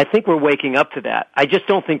 And I think we're waking up to that. I just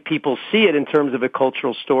don't think people see it in terms of a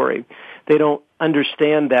cultural story. They don't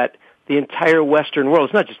understand that the entire Western world,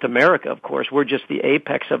 it's not just America, of course, we're just the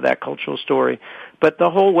apex of that cultural story, but the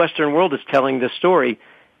whole Western world is telling this story.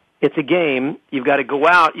 It's a game. You've got to go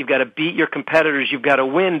out, you've got to beat your competitors, you've got to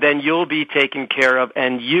win, then you'll be taken care of,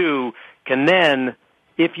 and you can then,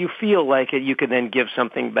 if you feel like it, you can then give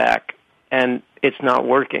something back. And it's not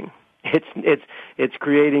working. It's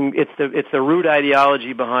creating, it's the root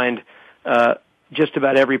ideology behind just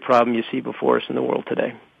about every problem you see before us in the world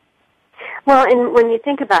today. Well, and when you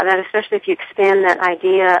think about that, especially if you expand that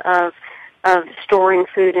idea of storing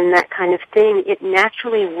food and that kind of thing, it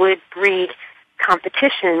naturally would breed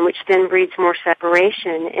competition, which then breeds more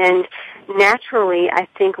separation. And naturally, I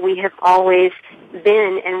think we have always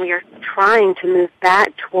been, and we are trying to move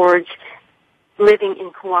back towards living in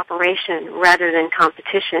cooperation rather than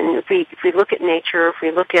competition. If we look at nature, if we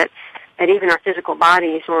look at even our physical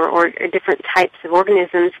bodies or different types of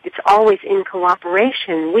organisms, it's always in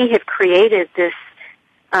cooperation. We have created this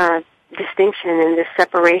distinction and this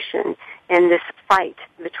separation and this fight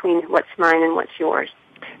between what's mine and what's yours.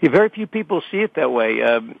 Yeah, very few people see it that way.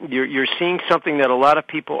 You're seeing something that a lot of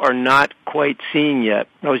people are not quite seeing yet.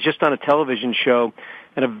 I was just on a television show,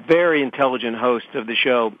 and a very intelligent host of the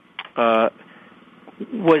show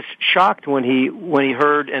was shocked when he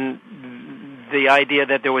heard the idea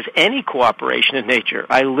that there was any cooperation in nature.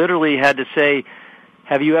 I literally had to say,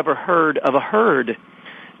 have you ever heard of a herd?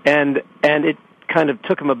 And it kind of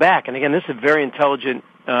took him aback. And again, this is a very intelligent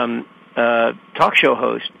talk show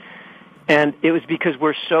host. And it was because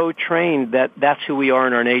we're so trained that that's who we are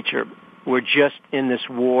in our nature. We're just in this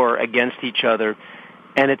war against each other.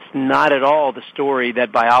 And it's not at all the story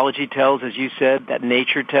that biology tells, as you said, that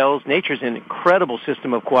nature tells. Nature's an incredible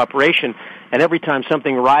system of cooperation, and every time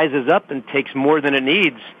something rises up and takes more than it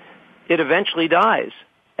needs, it eventually dies.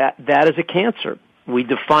 That is a cancer. We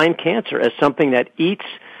define cancer as something that eats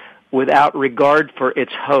without regard for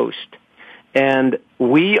its host. And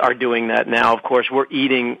we are doing that now. Of course, we're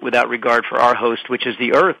eating without regard for our host, which is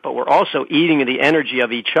the earth, but we're also eating the energy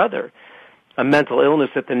of each other. A mental illness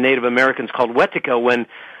that the Native Americans called Wetiko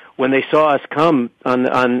when they saw us come on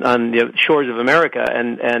the shores of America,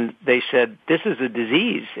 and they said, this is a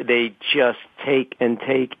disease. They just take and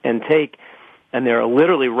take and take, and they're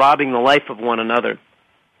literally robbing the life of one another.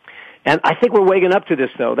 And I think we're waking up to this,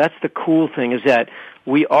 though. That's the cool thing, is that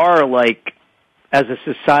we are, like, as a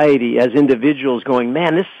society, as individuals, going,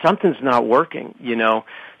 man, something's not working,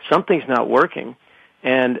 something's not working.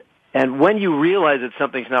 And when you realize that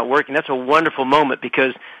something's not working, that's a wonderful moment,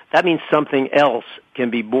 because that means something else can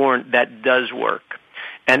be born that does work.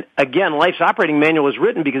 And again, Life's Operating Manual is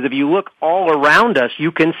written because if you look all around us,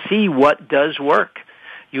 you can see what does work.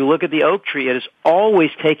 You look at the oak tree, it is always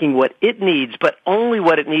taking what it needs, but only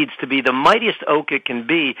what it needs to be the mightiest oak it can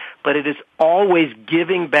be, but it is always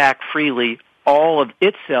giving back freely all of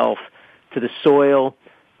itself to the soil.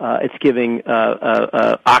 It's giving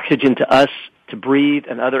oxygen to us, to breathe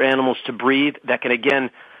and other animals to breathe that can, again,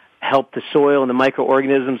 help the soil and the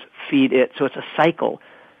microorganisms feed it. So it's a cycle.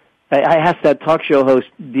 I asked that talk show host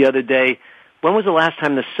the other day, when was the last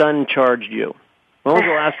time the sun charged you? When was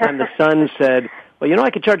the last time the sun said, well,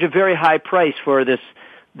 I could charge a very high price for this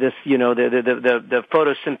the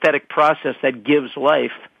photosynthetic process that gives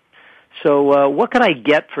life. So what can I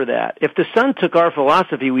get for that? If the sun took our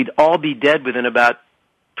philosophy, we'd all be dead within about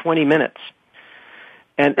 20 minutes.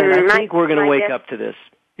 And I think we're going to wake up to this.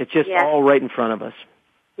 It's just all right in front of us.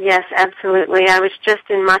 Yes, absolutely. I was just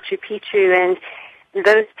in Machu Picchu, and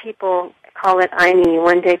those people call it Aini,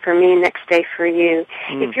 one day for me, next day for you.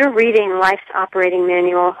 If you're reading Life's Operating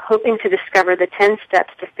Manual, hoping to discover the 10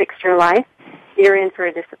 steps to fix your life, you're in for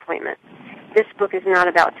a disappointment. This book is not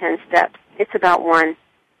about 10 steps. It's about one,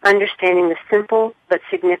 understanding the simple but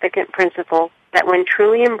significant principle that when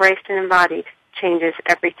truly embraced and embodied, changes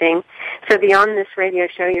everything. So beyond this radio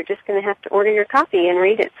show, you're just going to have to order your copy and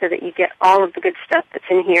read it so that you get all of the good stuff that's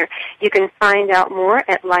in here. You can find out more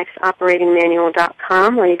at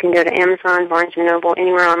lifesoperatingmanual.com, or you can go to Amazon, Barnes & Noble,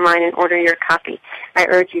 anywhere online and order your copy. I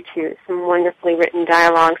urge you to. It's some wonderfully written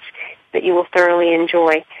dialogues that you will thoroughly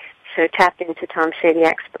enjoy. So tap into Tom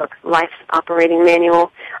Shadyac's book, Life's Operating Manual.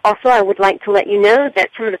 Also, I would like to let you know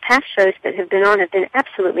that some of the past shows that have been on have been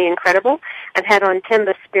absolutely incredible. I've had on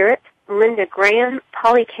Timba Spirit, Linda Graham,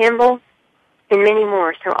 Polly Campbell, and many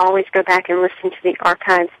more. So always go back and listen to the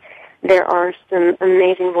archives. There are some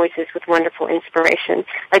amazing voices with wonderful inspiration.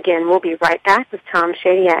 Again, we'll be right back with Tom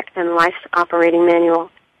Shadyac and Life's Operating Manual.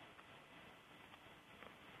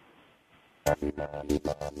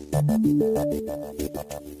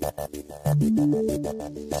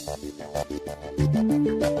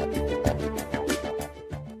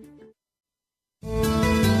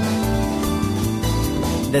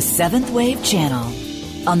 The Seventh Wave Channel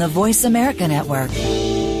on the Voice America Network.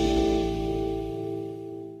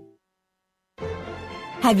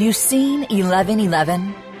 Have you seen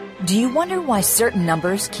 1111? Do you wonder why certain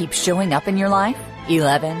numbers keep showing up in your life?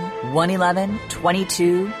 11, 111,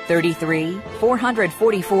 22, 33,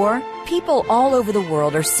 444. People all over the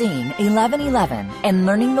world are seeing 1111 and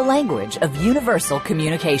learning the language of universal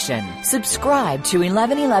communication. Subscribe to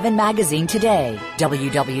 1111 Magazine today.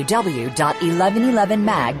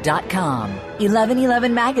 www.1111mag.com.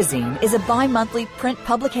 1111 Magazine is a bi-monthly print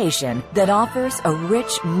publication that offers a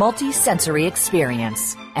rich, multi-sensory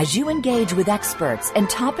experience. As you engage with experts and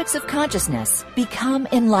topics of consciousness, become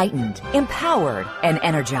enlightened, empowered, and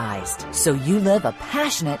energized, so you live a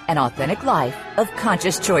passionate and authentic life of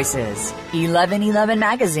conscious choices. 1111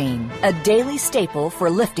 Magazine, a daily staple for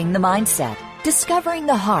lifting the mindset, discovering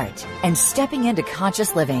the heart, and stepping into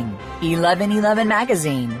conscious living. 1111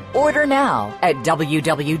 Magazine. Order now at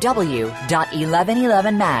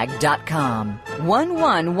www.1111mag.com.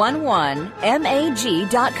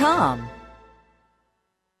 1111mag.com.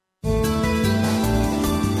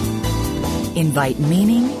 Invite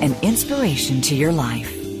meaning and inspiration to your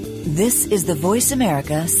life. This is the Voice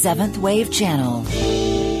America 7th Wave Channel.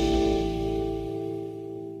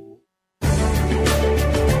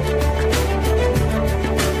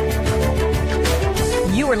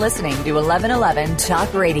 You are listening to 1111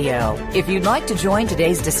 Talk Radio. If you'd like to join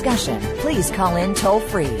today's discussion, please call in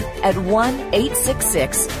toll-free at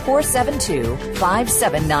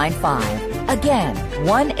 1-866-472-5795. Again,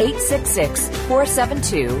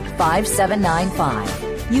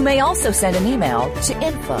 1-866-472-5795. You may also send an email to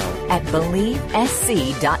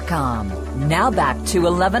info@believesc.com. Now back to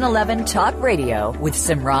 1111 Talk Radio with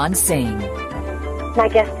Simran Singh. My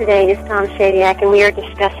guest today is Tom Shadyac, and we are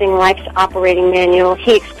discussing Life's Operating Manual.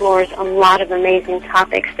 He explores a lot of amazing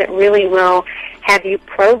topics that really will have you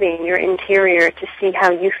probing your interior to see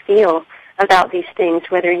how you feel about these things,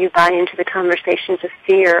 whether you buy into the conversations of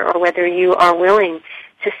fear or whether you are willing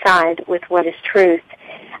to side with what is truth.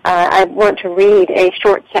 I want to read a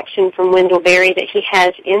short section from Wendell Berry that he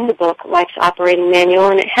has in the book, Life's Operating Manual,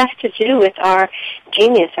 and it has to do with our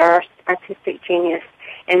genius, our artistic genius,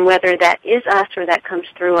 and whether that is us or that comes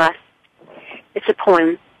through us. It's a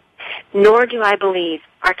poem. Nor do I believe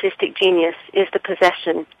artistic genius is the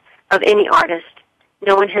possession of any artist.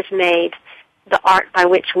 No one has made the art by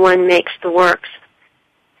which one makes the works.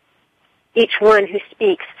 Each one who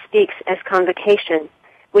speaks as convocation.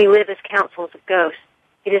 We live as councils of ghosts.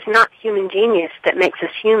 It is not human genius that makes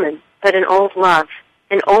us human, but an old love,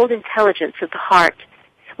 an old intelligence of the heart.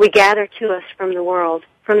 We gather to us from the world,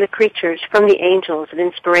 from the creatures, from the angels of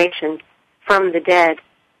inspiration, from the dead.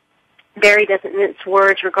 Barry doesn't mince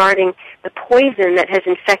words regarding the poison that has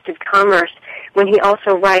infected commerce when he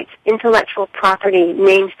also writes, intellectual property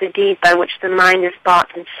names the deed by which the mind is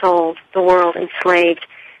bought and sold, the world enslaved.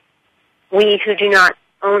 we who do not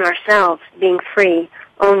own ourselves, being free,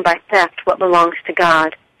 owned by theft what belongs to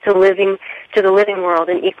God, so living to the living world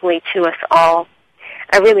and equally to us all.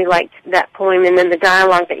 I really liked that poem, and then the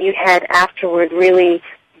dialogue that you had afterward really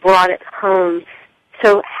brought it home.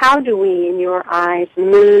 So how do we, in your eyes,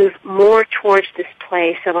 move more towards this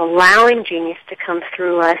place of allowing genius to come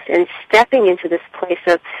through us and stepping into this place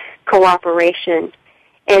of cooperation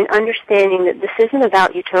and understanding that this isn't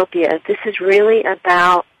about utopia, this is really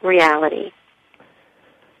about reality?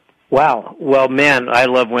 Wow. Well, man, I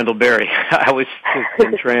love Wendell Berry. I was just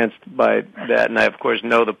entranced by that, and I, of course,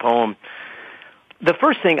 know the poem. The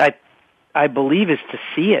first thing I believe is to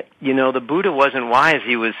see it. You know, the Buddha wasn't wise.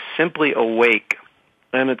 He was simply awake.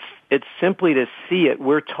 And it's simply to see it.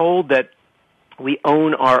 We're told that we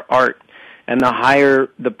own our art, and the higher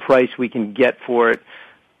the price we can get for it,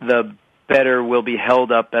 the better we'll be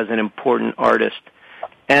held up as an important artist.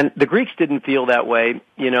 And the Greeks didn't feel that way.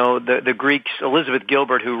 You know, the Greeks, Elizabeth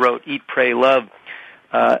Gilbert, who wrote Eat, Pray, Love,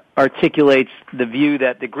 articulates the view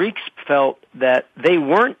that the Greeks felt that they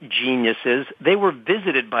weren't geniuses, they were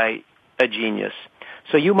visited by a genius.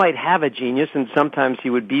 So you might have a genius, and sometimes he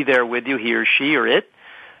would be there with you, he or she or it,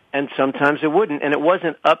 and sometimes it wouldn't. And it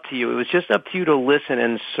wasn't up to you. It was just up to you to listen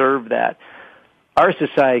and serve that. Our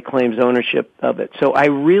society claims ownership of it. So I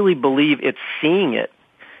really believe it's seeing it.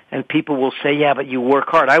 And people will say, yeah, but you work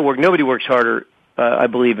hard. Nobody works harder, I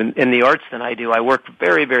believe, in the arts than I do. I work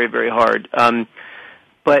very, very, very hard.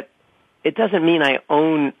 But it doesn't mean I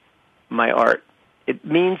own my art. It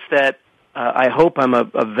means that I hope I'm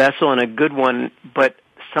a vessel and a good one, but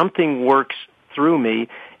something works through me,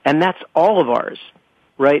 and that's all of ours,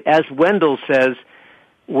 right? As Wendell says,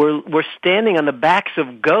 we're standing on the backs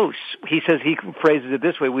of ghosts. He says, he phrases it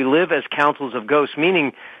this way, we live as councils of ghosts,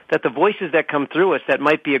 meaning that the voices that come through us that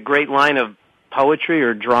might be a great line of poetry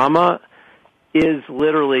or drama is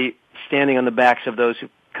literally standing on the backs of those who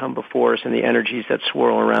come before us and the energies that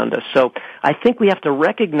swirl around us. So I think we have to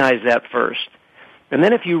recognize that first. And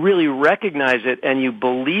then if you really recognize it and you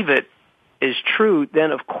believe it is true,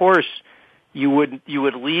 then of course you would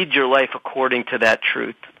lead your life according to that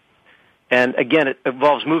truth. And again, it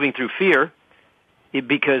involves moving through fear,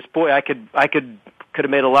 because boy, I could have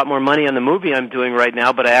made a lot more money on the movie I'm doing right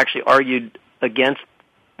now, but I actually argued against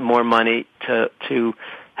more money to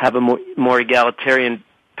have a more egalitarian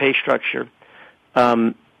pay structure.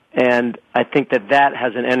 And I think that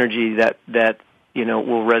has an energy that you know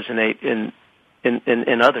will resonate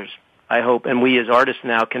in others, I hope. And we as artists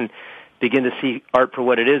now can begin to see art for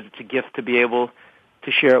what it is. It's a gift to be able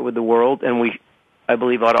to share it with the world, and I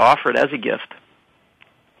believe, ought to offer it as a gift.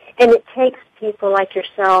 And it takes people like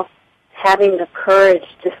yourself having the courage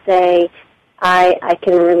to say, I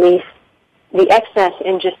can release the excess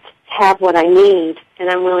and just have what I need, and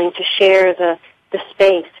I'm willing to share the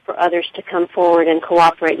space for others to come forward and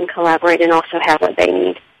cooperate and collaborate and also have what they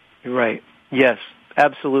need. Right. Yes,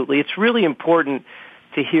 absolutely. It's really important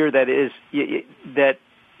to hear that it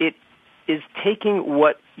is taking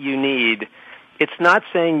what you need. It's not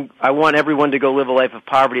saying I want everyone to go live a life of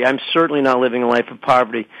poverty. I'm certainly not living a life of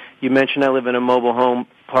poverty. You mentioned I live in a mobile home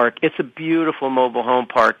park. It's a beautiful mobile home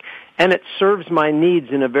park, and it serves my needs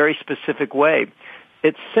in a very specific way.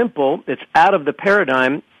 It's simple. It's out of the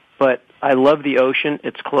paradigm, but I love the ocean.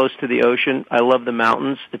 It's close to the ocean. I love the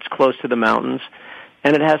mountains. It's close to the mountains,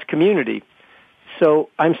 and it has community. So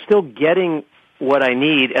I'm still getting what I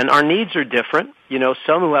need, and our needs are different. You know,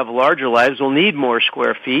 some who have larger lives will need more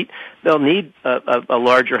square feet. They'll need a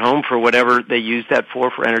larger home for whatever they use that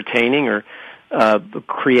for entertaining or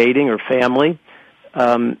creating or family.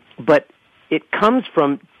 But it comes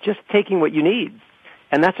from just taking what you need.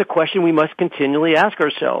 And that's a question we must continually ask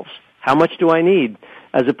ourselves. How much do I need?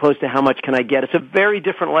 As opposed to how much can I get? It's a very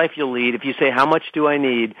different life you'll lead if you say how much do I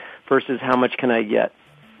need versus how much can I get.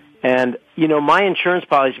 And, you know, my insurance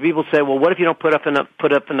policy, people say, well, what if you don't put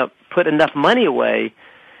enough money away?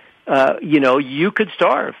 You know, you could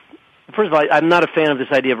starve. First of all, I'm not a fan of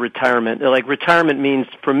this idea of retirement. Like, retirement means,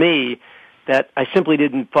 for me, that I simply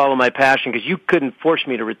didn't follow my passion, because you couldn't force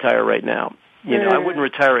me to retire right now. You know, I wouldn't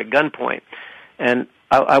retire at gunpoint. And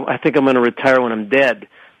I think I'm going to retire when I'm dead.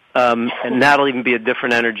 And that'll even be a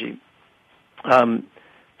different energy.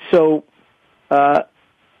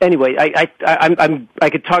 Anyway, I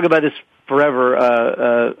could talk about this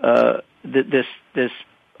forever. This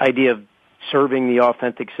idea of serving the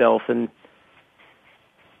authentic self, and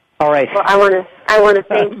all right. Well, I want to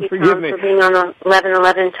thank you, Tom, for being on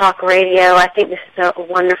 1111 Talk Radio. I think this is a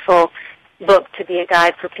wonderful book to be a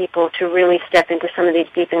guide for people to really step into some of these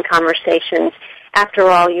deepened conversations. After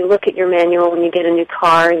all, you look at your manual when you get a new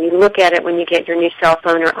car. You look at it when you get your new cell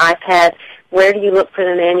phone or iPad. Where do you look for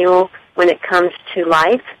the manual? when it comes to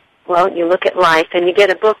life, well, you look at life and you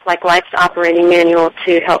get a book like Life's Operating Manual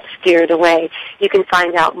to help steer the way. You can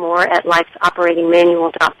find out more at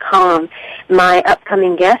lifesoperatingmanual.com. My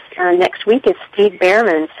upcoming guest next week is Steve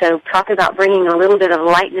Behrman, so talk about bringing a little bit of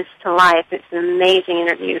lightness to life. It's an amazing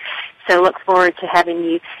interview. So look forward to having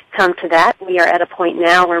you come to that. We are at a point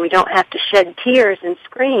now where we don't have to shed tears and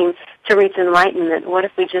scream to reach enlightenment. What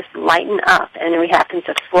if we just lighten up and we happen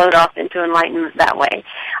to float off into enlightenment that way?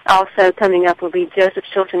 Also coming up will be Joseph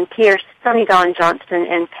Chilton Pierce, Sonny Dawn Johnston,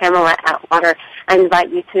 and Pamela Atwater. I invite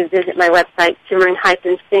you to visit my website,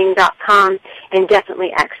 simran-singh.com, and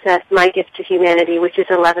definitely access My Gift to Humanity, which is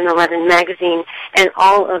 1111 Magazine, and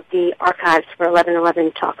all of the archives for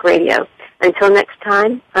 1111 Talk Radio. Until next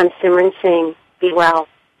time, I'm Simran Singh. Be well.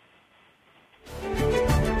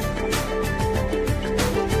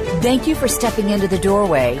 Thank you for stepping into the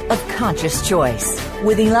doorway of conscious choice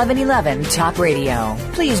with 1111 Talk Radio.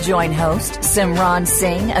 Please join host Simran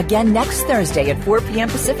Singh again next Thursday at 4 p.m.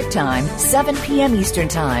 Pacific Time, 7 p.m. Eastern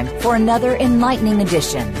Time for another enlightening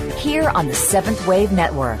edition here on the Seventh Wave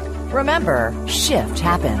Network. Remember, shift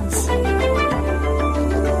happens.